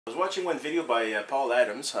was watching one video by Paul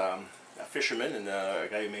Adams, a fisherman and a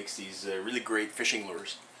guy who makes these really great fishing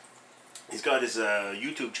lures. He's got his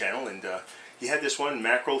YouTube channel, and he had this one,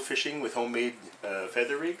 mackerel fishing with homemade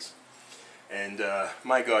feather rigs. And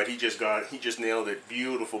my God, he just nailed it.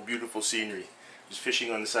 Beautiful, beautiful scenery. Just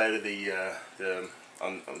fishing on the side of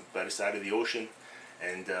by the side of the ocean,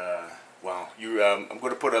 and wow! I'm going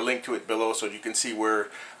to put a link to it below so you can see where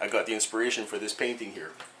I got the inspiration for this painting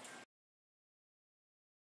here.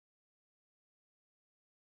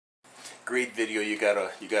 Great video. You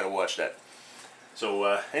gotta watch that.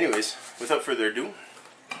 So, anyways, without further ado,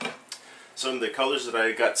 some of the colors that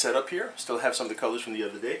I got set up here. Still have some of the colors from the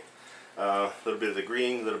other day. A little bit of the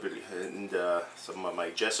green, a little bit, and some of my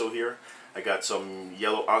gesso here. I got some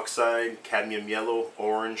yellow oxide, cadmium yellow,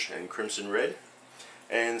 orange, and crimson red,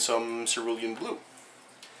 and some cerulean blue.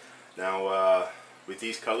 Now, with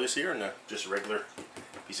these colors here and just a regular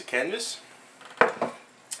piece of canvas, I'm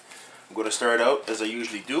going to start out as I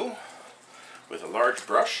usually do with a large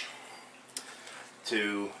brush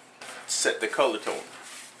to set the color tone.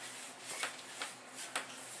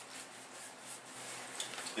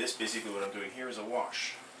 This, basically what I'm doing here, is a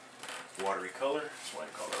wash. Watery color, that's why I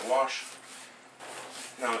call it a wash.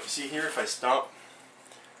 Now, you see here, if I stop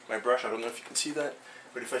my brush, I don't know if you can see that,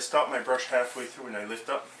 but if I stop my brush halfway through and I lift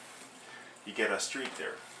up, you get a streak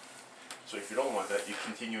there. So if you don't want that, you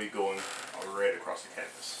continue going right across the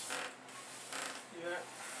canvas. See that?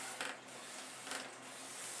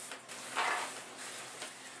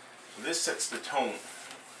 So this sets the tone.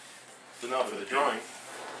 So now for the drawing,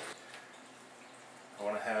 I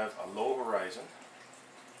want to have a low horizon.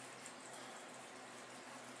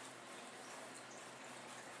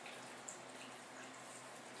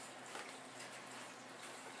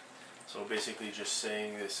 So basically just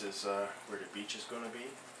saying this is where the beach is going to be.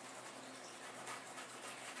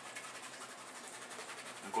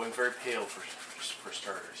 I'm going very pale for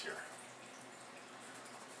starters here.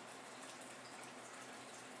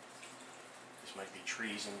 This might be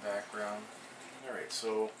trees in the background. Alright,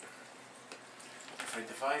 so if I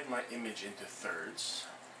divide my image into thirds,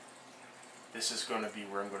 this is going to be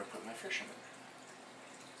where I'm going to put my fisherman.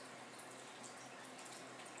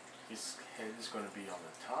 His head is going to be on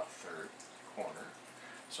the top third corner.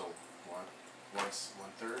 So one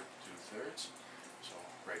third, 2/3. So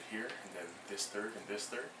right here, and then this third and this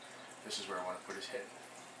third. This is where I want to put his head.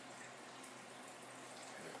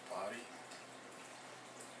 And then the body.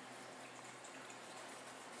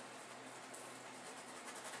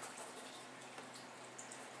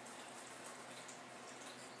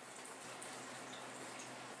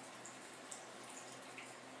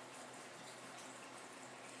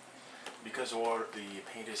 Because the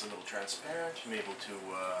paint is a little transparent, I'm able to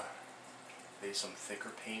lay some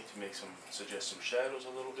thicker paint to suggest some shadows a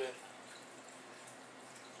little bit.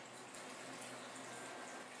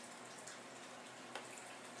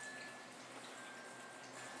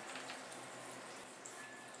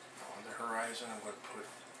 On the horizon, I'm going to put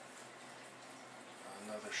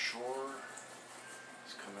another shore.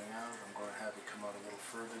 It's coming out. I'm going to have it come out a little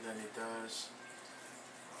further than it does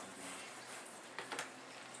on the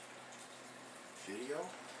video.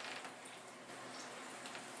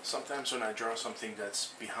 Sometimes when I draw something that's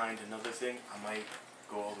behind another thing, I might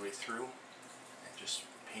go all the way through and just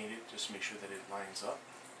paint it, just make sure that it lines up.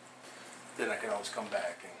 Then I can always come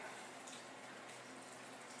back and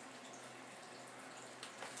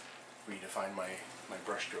redefine my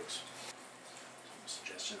brush strokes. Some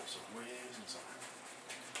suggestion of some waves and some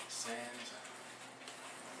sand.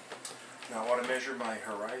 Now I want to measure my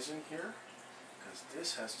horizon here, because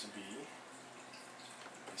this has to be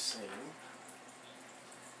the same.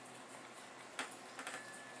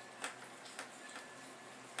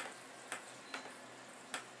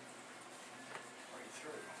 Right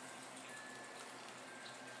through.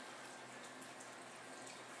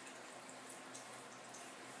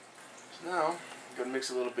 So now I'm going to mix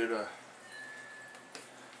a little bit of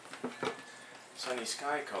sunny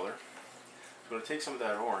sky color. I'm going to take some of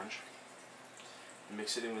that orange and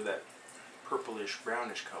mix it in with that purplish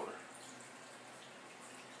brownish color.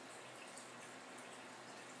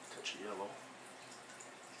 Touch of yellow.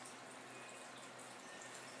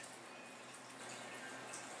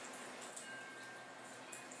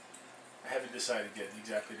 I haven't decided yet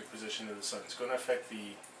exactly the position of the sun. It's going to affect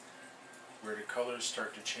where the colors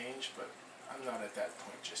start to change, but I'm not at that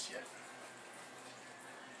point just yet.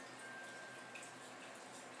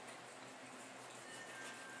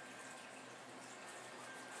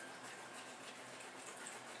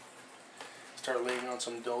 Start laying on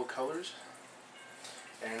some dull colors,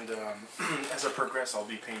 and as I progress I'll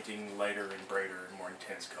be painting lighter and brighter and more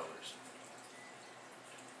intense colors.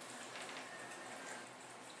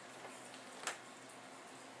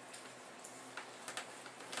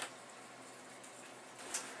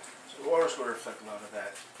 water's going to reflect a lot of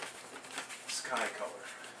that sky color.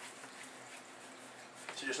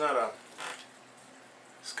 So there's not a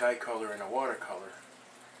sky color and a watercolor.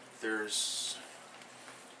 There's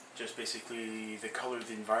just basically the color of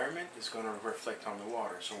the environment is going to reflect on the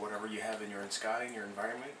water. So whatever you have in your sky and your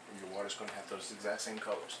environment, and your water is going to have those exact same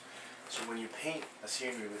colors. So when you paint a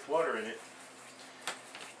scenery with water in it,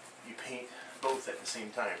 you paint both at the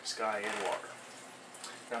same time, sky and water.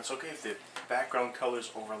 Now it's okay if the background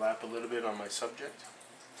colors overlap a little bit on my subject,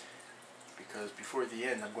 because before the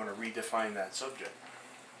end I'm going to redefine that subject.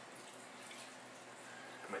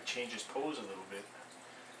 I might change his pose a little bit,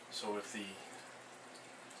 so if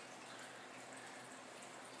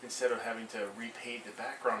instead of having to repaint the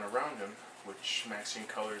background around him, which mixing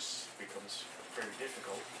colors becomes very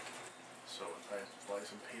difficult, so if I apply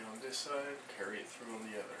some paint on this side, carry it through on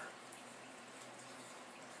the other.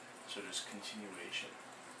 So just continuation.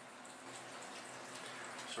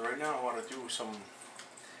 So right now I want to do some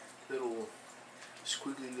little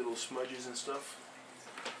squiggly little smudges and stuff.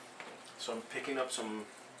 So I'm picking up some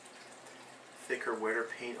thicker, wetter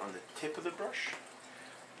paint on the tip of the brush.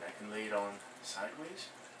 And I can lay it on sideways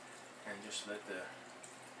and just let the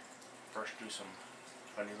brush do some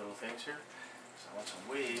funny little things here. So I want some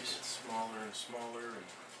waves, smaller and smaller and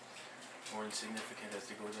more insignificant as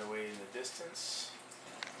they go their way in the distance.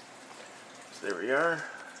 So there we are.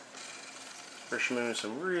 Brushing in with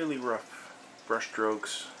some really rough brush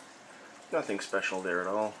strokes. Nothing special there at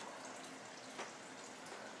all.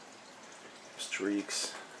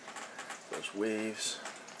 Streaks, those waves,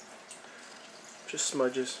 just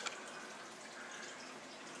smudges.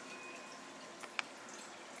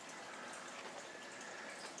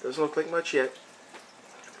 Doesn't look like much yet,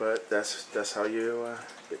 but that's how you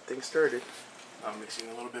get things started. I'm mixing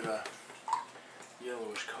a little bit of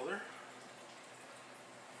yellowish color.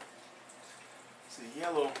 So the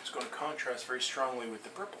yellow is going to contrast very strongly with the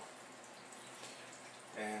purple.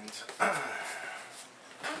 And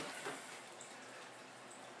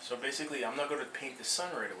so basically I'm not going to paint the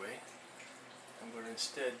sun right away. I'm going to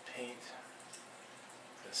instead paint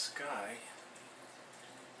the sky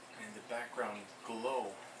and the background glow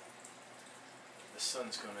the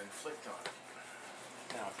sun's going to inflict on it.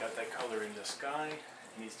 Now I've got that color in the sky,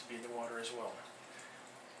 it needs to be in the water as well.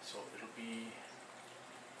 So it'll be,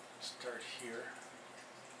 start here.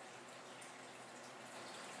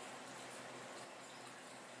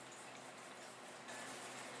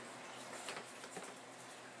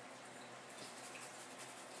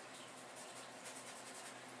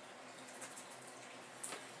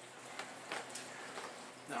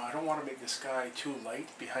 Now I don't want to make the sky too light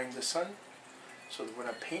behind the sun, so that when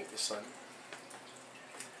I paint the sun,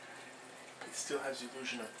 it still has the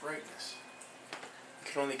illusion of brightness.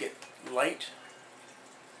 You can only get light.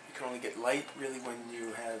 You can only get light really when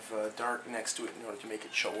you have dark next to it in order to make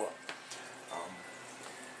it show up.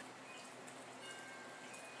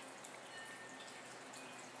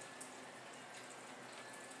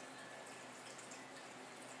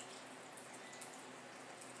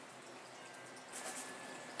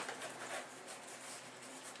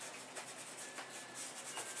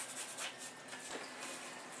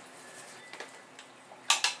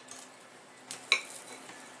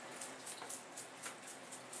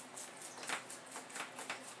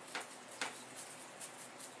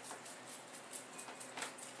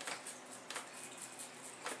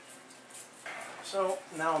 So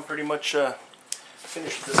now I'm pretty much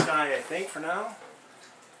finished with the sky, I think, for now.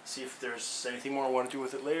 See if there's anything more I want to do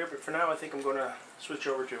with it later, but for now I think I'm going to switch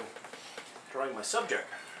over to drawing my subject.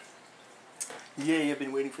 Yay, I've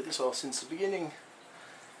been waiting for this all since the beginning.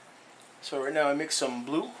 So right now I mix some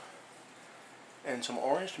blue and some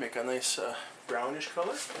orange to make a nice brownish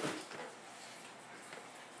color.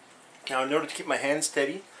 Now in order to keep my hand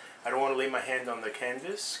steady, I don't want to lay my hand on the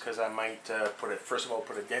canvas because I might first of all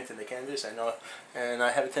put a dent in the canvas. I know, and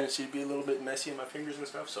I have a tendency to be a little bit messy in my fingers and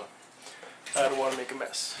stuff, so I don't want to make a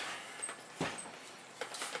mess.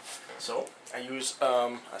 So I use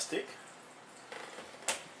a stick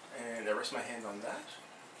and I rest my hand on that.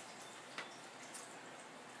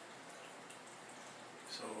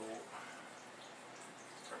 So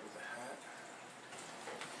start with the hat.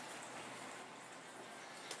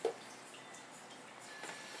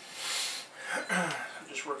 I'm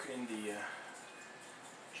just working in the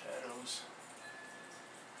shadows.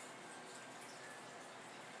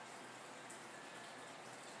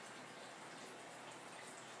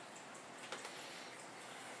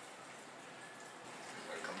 I'm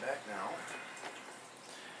going to come back now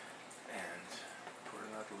and put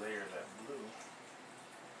another layer of that blue.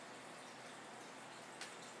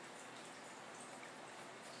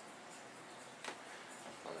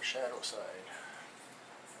 On the shadow side.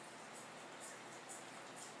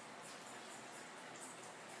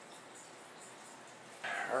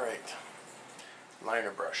 Alright, liner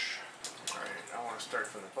brush. Alright, I want to start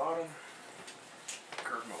from the bottom,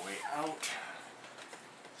 curve my way out.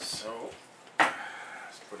 So,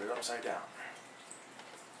 let's put it upside down.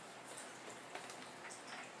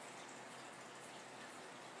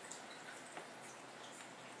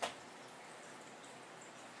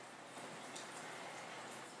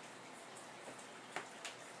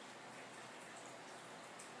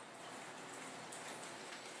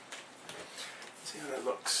 See how that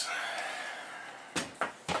looks. Not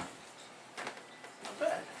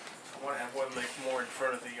bad. I want to have one leg more in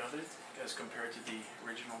front of the other as compared to the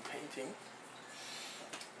original painting.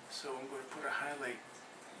 So I'm going to put a highlight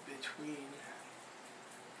between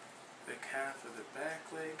the calf of the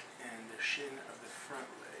back leg and the shin of the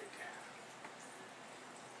front leg.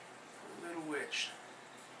 A little wedge.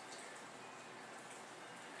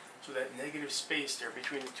 So that negative space there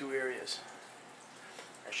between the two areas.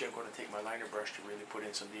 Actually, I'm going to take my liner brush to really put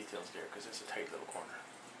in some details there because it's a tight little corner.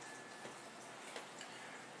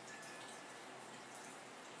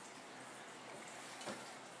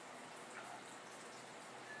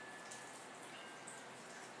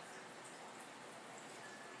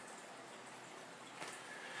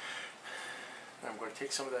 Now I'm going to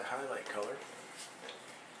take some of that highlight color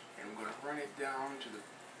and I'm going to run it down to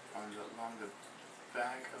along the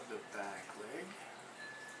back of the back leg.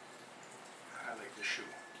 Highlight the shoe.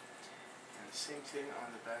 And the same thing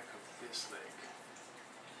on the back of this leg.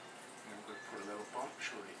 And I'm going to put a little bump,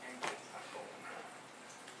 show the ankle bone.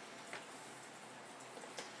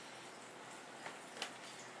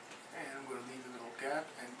 And I'm going to leave a little gap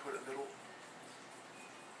and put a little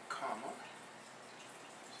comma.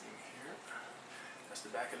 Same here. That's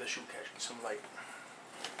the back of the shoe catching some light.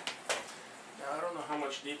 Now I don't know how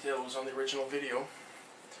much detail was on the original video,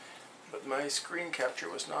 but my screen capture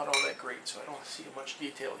was not all that great, so I don't see much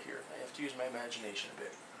detail here. I have to use my imagination a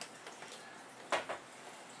bit.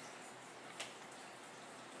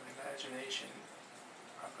 Imagination,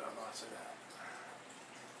 I've got lots of that.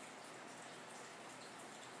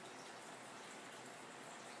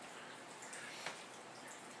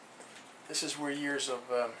 This is where years of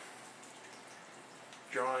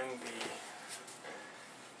drawing the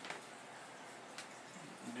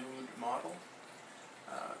nude model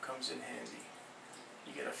comes in handy.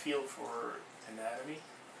 You get a feel for anatomy,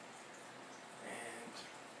 and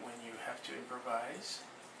when you have to improvise,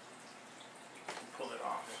 you can pull it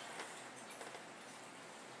off.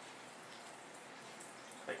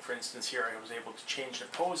 Like for instance here, I was able to change the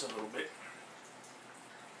pose a little bit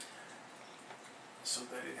so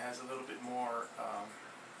that it has a little bit more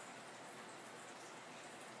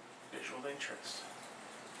visual interest.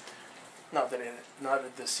 Not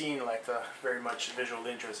that the scene lacked very much visual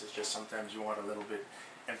interest, it's just sometimes you want a little bit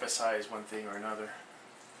emphasize one thing or another.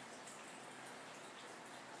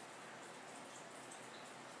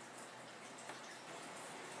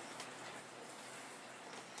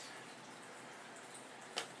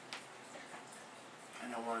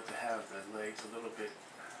 And I wanted to have the legs a little bit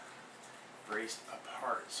braced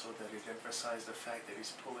apart so that it emphasized the fact that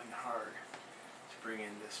he's pulling hard to bring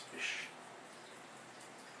in this fish.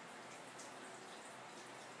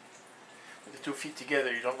 With the 2 feet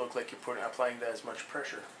together, you don't look like you're applying that as much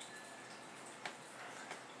pressure.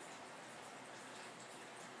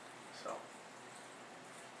 So,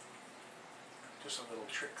 just a little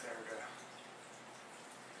trick there to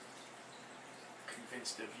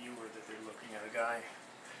convince the viewer that they're looking at a guy.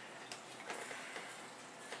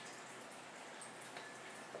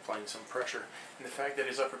 Applying some pressure. And the fact that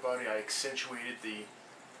his upper body, I accentuated the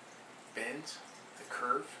bend, the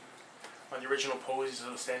curve. On the original pose,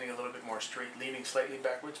 he's standing a little bit more straight, leaning slightly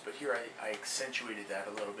backwards, but here I accentuated that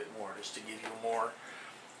a little bit more, just to give you more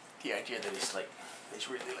the idea that he's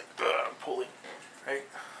really like pulling, right?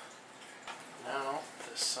 Now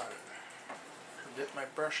the sun. Dip my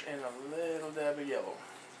brush in a little dab of yellow.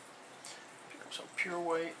 Pick up some pure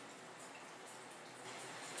white.